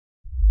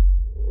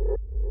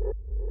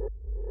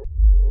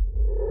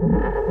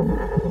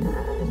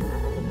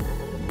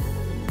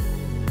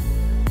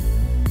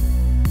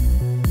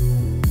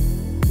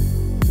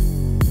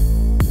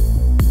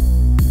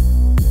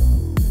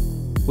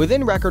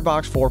Within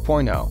rekordbox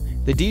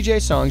 4.0, the DJ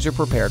songs are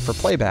prepared for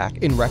playback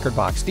in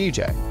rekordbox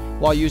DJ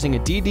while using a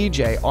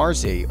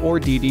DDJ-RZ or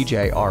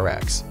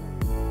DDJ-RX.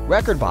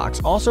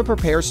 rekordbox also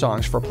prepares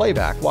songs for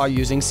playback while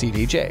using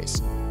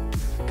CDJs.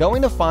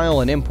 Going to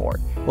File and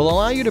Import will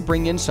allow you to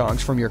bring in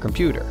songs from your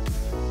computer.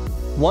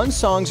 Once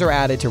songs are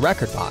added to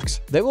rekordbox,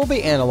 they will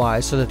be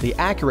analyzed so that the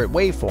accurate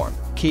waveform,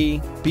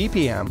 key,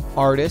 BPM,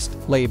 artist,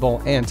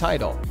 label, and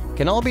title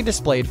can all be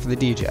displayed for the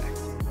DJ.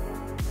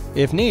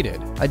 If needed,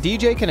 a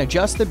DJ can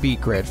adjust the beat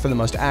grid for the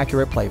most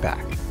accurate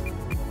playback.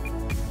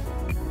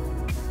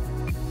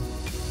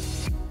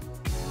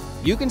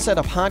 You can set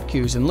up hot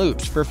cues and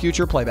loops for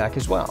future playback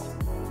as well.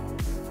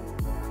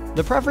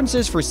 The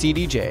preferences for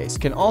CDJs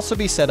can also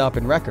be set up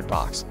in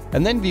rekordbox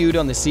and then viewed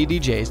on the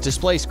CDJ's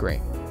display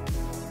screen.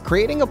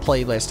 Creating a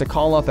playlist to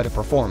call up at a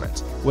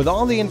performance with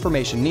all the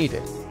information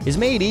needed is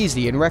made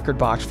easy in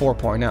rekordbox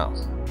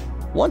 4.0.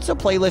 Once a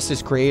playlist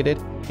is created,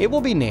 it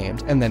will be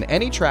named, and then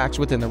any tracks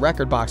within the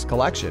rekordbox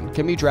collection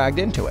can be dragged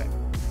into it.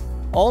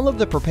 All of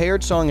the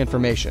prepared song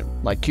information,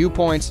 like cue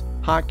points,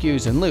 hot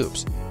cues, and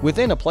loops,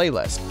 within a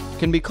playlist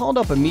can be called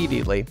up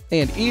immediately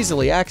and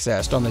easily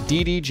accessed on the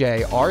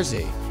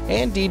DDJ-RZ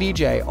and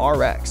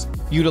DDJ-RX,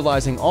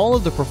 utilizing all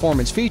of the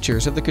performance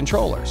features of the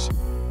controllers.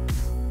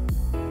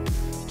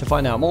 To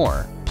find out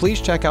more,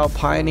 please check out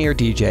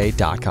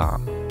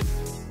pioneerdj.com.